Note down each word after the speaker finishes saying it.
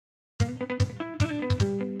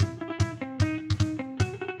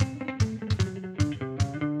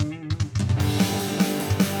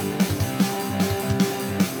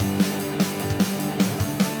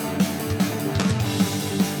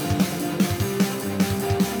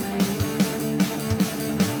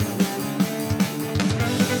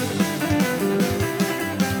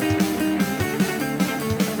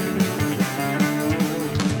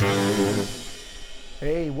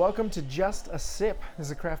welcome to Just a Sip. This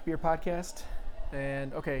is a craft beer podcast,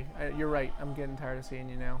 and you're right. I'm getting tired of seeing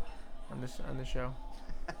you now on this show.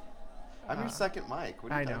 I'm your second mic.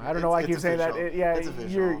 What are I you know. talking I don't know why I keep saying that. It's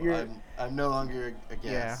official. You're I'm no longer a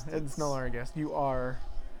guest. Yeah, it's no longer a guest. You are.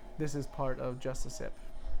 This is part of Just a Sip.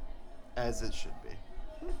 As it should be.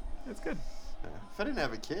 It's good. If I didn't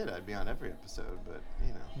have a kid, I'd be on every episode, but,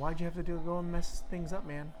 you know. Why'd you have to go and mess things up,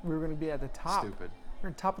 man? We were going to be at the top. Stupid. We're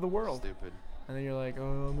on top of the world. Stupid. And then you're like, oh,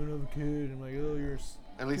 I'm going to have a kid. I'm like, oh, you're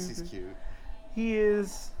At least he's cute. He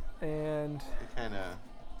is, and...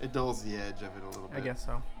 It dulls the edge of it a little bit. I guess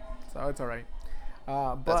so. So it's all right.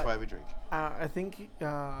 That's why we drink. I think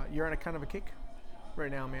you're on a kind of a kick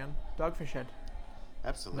right now, man. Dogfish Head.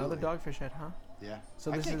 Absolutely. Another Dogfish Head, huh? Yeah.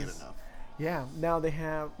 So I can't get enough. Yeah. Now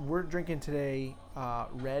we're drinking today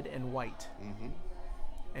red and white.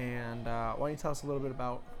 Mm-hmm. And why don't you tell us a little bit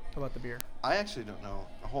about the beer? I actually don't know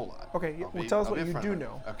a whole lot. Okay. Tell us what you do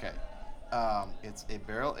know. Okay. It's a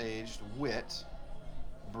barrel-aged wit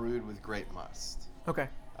brewed with grape must. Okay.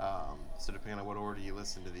 So depending on what order you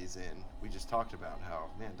listen to these in, we just talked about how,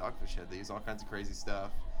 man, Dogfish Head, they use all kinds of crazy stuff.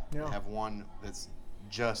 Yeah. They have one that's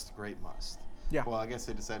just grape must. Yeah. Well, I guess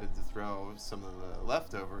they decided to throw some of the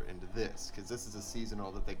leftover into this, because this is a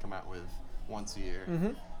seasonal that they come out with once a year.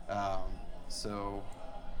 Mm-hmm.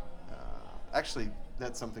 Actually,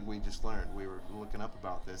 that's something we just learned. We were looking up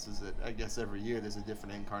about this, is that I guess every year there's a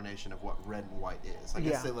different incarnation of what red and white is. I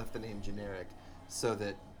guess they left the name generic so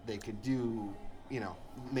that they could do,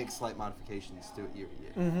 make slight modifications to it year to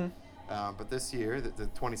year. Mm-hmm. But this year, the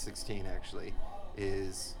 2016 actually,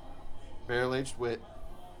 is barrel-aged wit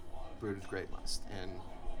brewed with grape must. And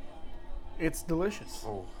it's delicious.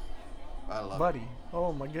 oh, I love Buddy. it.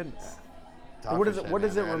 Oh, my goodness. Yeah. What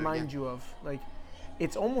does it remind you of? Like,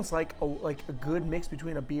 it's almost like a good mix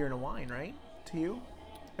between a beer and a wine, right? To you?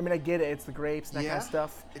 I mean, I get it. It's the grapes and that kind of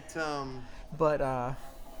stuff. But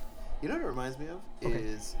you know what it reminds me of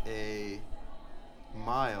is a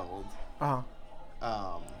mild. Oh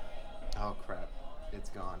crap! It's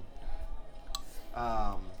gone.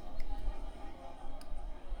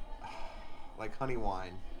 Like honey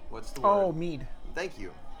wine. What's the word? Oh, mead. Thank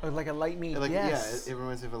you. Like a light mead. Yes. Yeah, it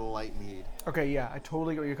reminds me of a light mead. Okay, yeah, I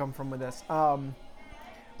totally get where you're coming from with this.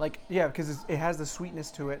 Because it has the sweetness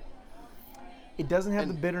to it. It doesn't have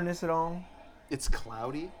the bitterness at all. It's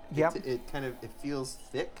cloudy. Yep. It feels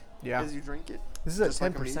thick as you drink it. This is a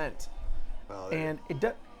 10%. Well, and it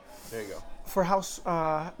does. There you go. For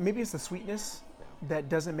how maybe it's the sweetness that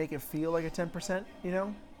doesn't make it feel like a 10%.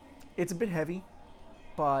 It's a bit heavy,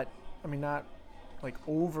 but I mean not like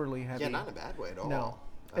overly heavy. Yeah, not in a bad way at all. No.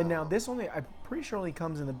 And now this I'm pretty sure only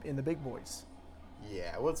comes in the big boys.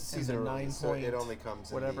 Yeah, well, it's a season 9 so it only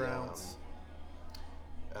comes whatever in the, ounce.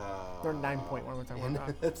 Or 9 point. What am I talking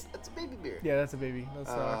about? That's a baby beer. Yeah, that's a baby.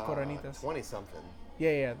 That's Coronitas. 20 something.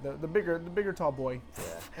 Yeah. The bigger tall boy.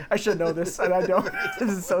 Yeah. I should know this, and I don't.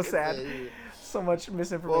 This is so sad. So much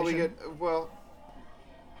misinformation. We're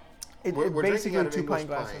basically drinking out of 2 English pint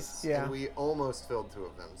glasses. pints, Yeah. And we almost filled 2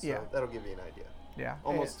 of them, so that'll give you an idea. Yeah.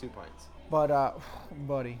 Almost 2 pints. But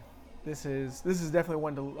buddy, this is definitely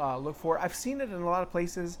one to look for. I've seen it in a lot of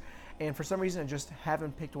places, and for some reason I just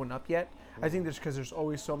haven't picked one up yet. I think that's because there's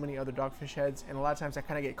always so many other Dogfish Heads, and a lot of times I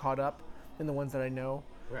kind of get caught up in the ones that I know,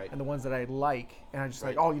 and the ones that I like, and I'm just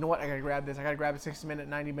like, oh, you know what? I gotta grab this. I gotta grab a 60-minute,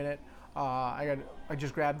 90-minute. I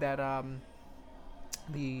just grabbed that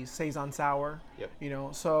the Saison Sour.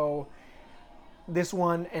 Yep. So this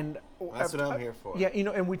one, and that's what I'm here for. Yeah,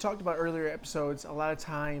 and we talked about earlier episodes. A lot of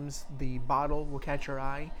times the bottle will catch your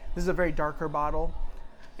eye. This is a very darker bottle,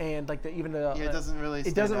 and like it doesn't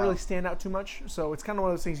really stand out too much. So it's kind of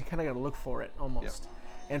one of those things you kind of got to look for it almost,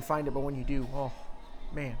 and find it. But when you do, oh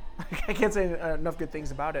man, I can't say enough good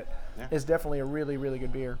things about it. Yeah. It's definitely a really, really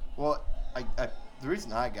good beer. Well, the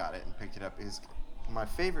reason I got it and picked it up is my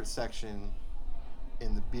favorite section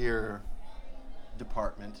in the beer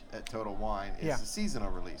department at Total Wine is the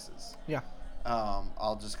seasonal releases. Yeah.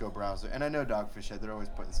 I'll just go browse it. And I know Dogfish Head, they're always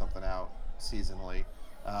putting something out seasonally.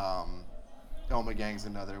 Omegang's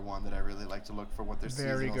another one that I really like to look for what their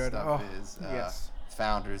seasonal stuff is. Yes.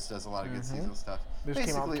 Founders does a lot of good seasonal stuff. This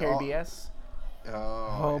came out with KBS.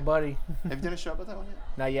 Oh, buddy. Have you done a show about that one yet?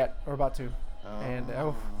 Not yet. We're about to. And it's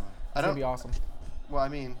going to be awesome. Well, I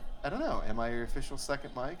mean, I don't know. Am I your official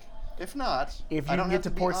second mic? If not, if you get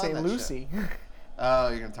to Port St. Lucie. Oh,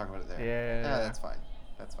 you're going to talk about it there. Yeah. That's fine.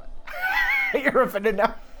 You're offended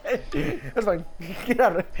now. That's fine. Get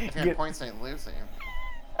out of it. If you're in Port St. Lucie.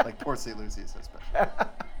 Like Port St. Lucie is so special.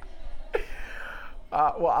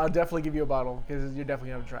 Well, I'll definitely give you a bottle because you're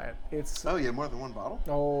definitely going to try it. Oh, you have more than one bottle?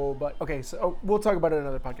 Oh, but okay. So we'll talk about it in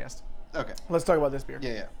another podcast. Okay. Let's talk about this beer.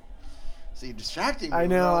 Yeah. So you're distracting me. I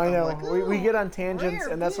know. I'm like, we get on tangents,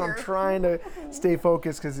 rare and that's why I'm beer. trying to stay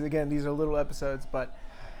focused because, again, these are little episodes. But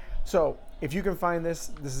so if you can find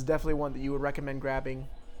this is definitely one that you would recommend grabbing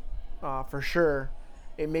for sure.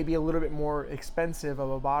 It may be a little bit more expensive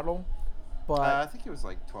of a bottle, but I think it was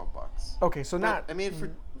like $12. okay, so not. I mean,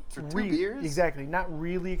 for two beers, exactly, not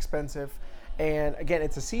really expensive, and again,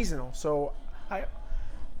 it's a seasonal. So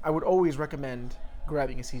I would always recommend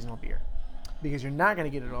grabbing a seasonal beer because you're not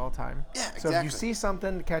going to get it all the time. Yeah, So if you see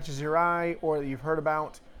something that catches your eye or that you've heard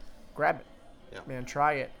about, grab it. Yeah. Man,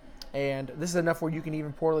 try it. And this is enough where you can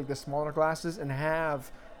even pour like the smaller glasses and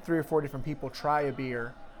have 3 or 4 different people try a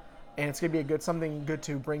beer. And it's going to be something good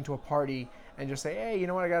to bring to a party and just say, hey, you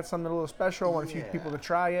know what? I got something a little special. I want a few people to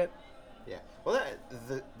try it. Yeah. Well,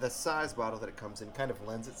 the size bottle that it comes in kind of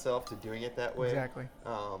lends itself to doing it that way. Exactly.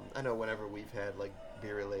 I know whenever we've had like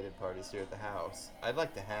beer-related parties here at the house, I'd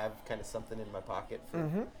like to have kind of something in my pocket for,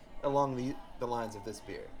 along the lines of this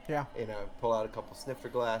beer. Yeah. You know, pull out a couple snifter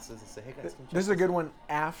glasses and say, hey guys, can you this is a good one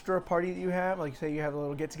after a party that you have. Like say you have a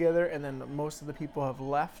little get together and then most of the people have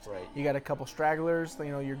left. Right. You got a couple stragglers,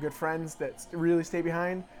 you know, your good friends that really stay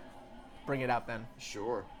behind. Bring it out then.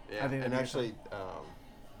 Sure. Yeah. I think And that'd be actually,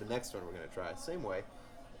 the next one we're going to try, same way.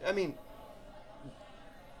 I mean,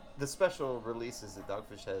 the special releases that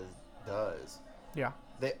Dogfish does, Yeah.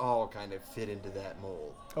 they all kind of fit into that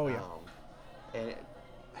mold. Oh, yeah. And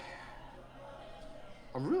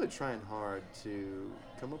I'm really trying hard to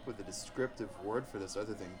come up with a descriptive word for this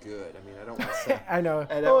other than good. I mean, I don't want to say. I know.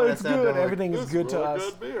 I don't Oh, wanna it's sound good. like, Everything is "This good to really us.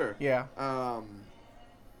 Good beer. Yeah.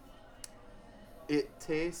 It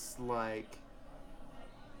tastes like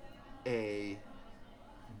a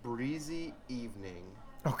breezy evening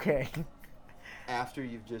Okay. after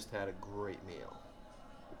you've just had a great meal.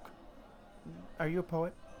 Are you a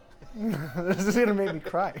poet? This is gonna make me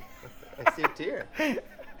cry. I see a tear.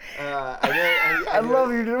 I I love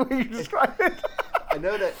the way you describe it. I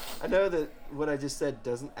know that what I just said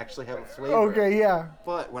doesn't actually have a flavor. Okay, yeah.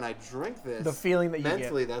 But when I drink this, The feeling that you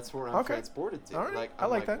mentally, get. that's where I'm Okay. transported to. All right. Like I I'm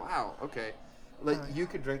like that. Wow. Okay. Like All right. you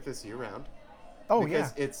could drink this year round. Oh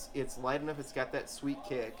because yeah. it's light enough. It's got that sweet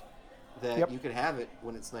kick that Yep. you could have it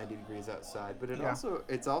when it's 90 degrees outside. But Yeah.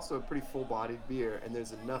 it's also a pretty full-bodied beer, and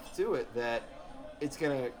there's enough to it that it's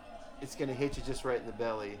gonna hit you just right in the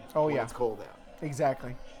belly. Oh, when yeah. it's cold out.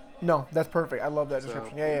 Exactly. No, that's perfect. I love that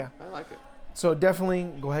description. Yeah. I like it. So definitely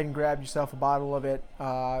go ahead and grab yourself a bottle of it.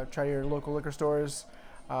 Try your local liquor stores.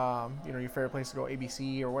 Your favorite place to go,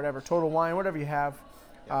 ABC or whatever, Total Wine, whatever you have.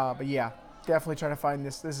 But yeah, definitely try to find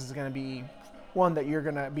this. This is going to be one that you're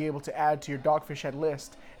going to be able to add to your Dogfish Head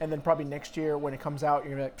list. And then probably next year when it comes out,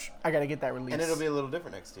 you're going to be like, I got to get that release. And it'll be a little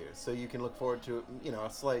different next year, so you can look forward to a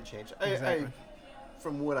slight change. Exactly.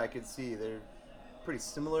 From what I could see, they're pretty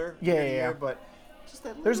similar. Yeah, year to yeah, year, yeah. but just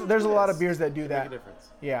that There's little a lot of twist beers that do can that. Make a difference.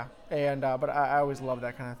 Yeah, and but I always love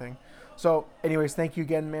that kind of thing. So, anyways, thank you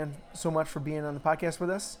again, man, so much for being on the podcast with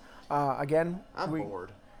us. Again, I'm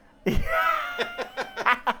bored.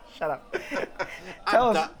 Shut up.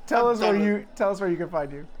 Tell us where you can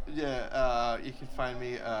find you. Yeah, you can find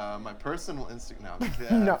me my personal Instagram.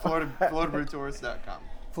 No. FloridaBrewTours.com.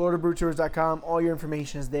 FloridaBrewTours.com. All your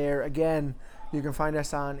information is there. Again, you can find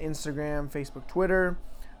us on Instagram, Facebook, Twitter,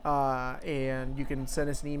 and you can send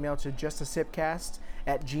us an email to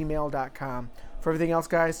justasipcast@gmail.com. For everything else,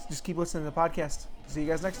 guys, just keep listening to the podcast. See you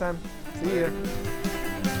guys next time. See ya.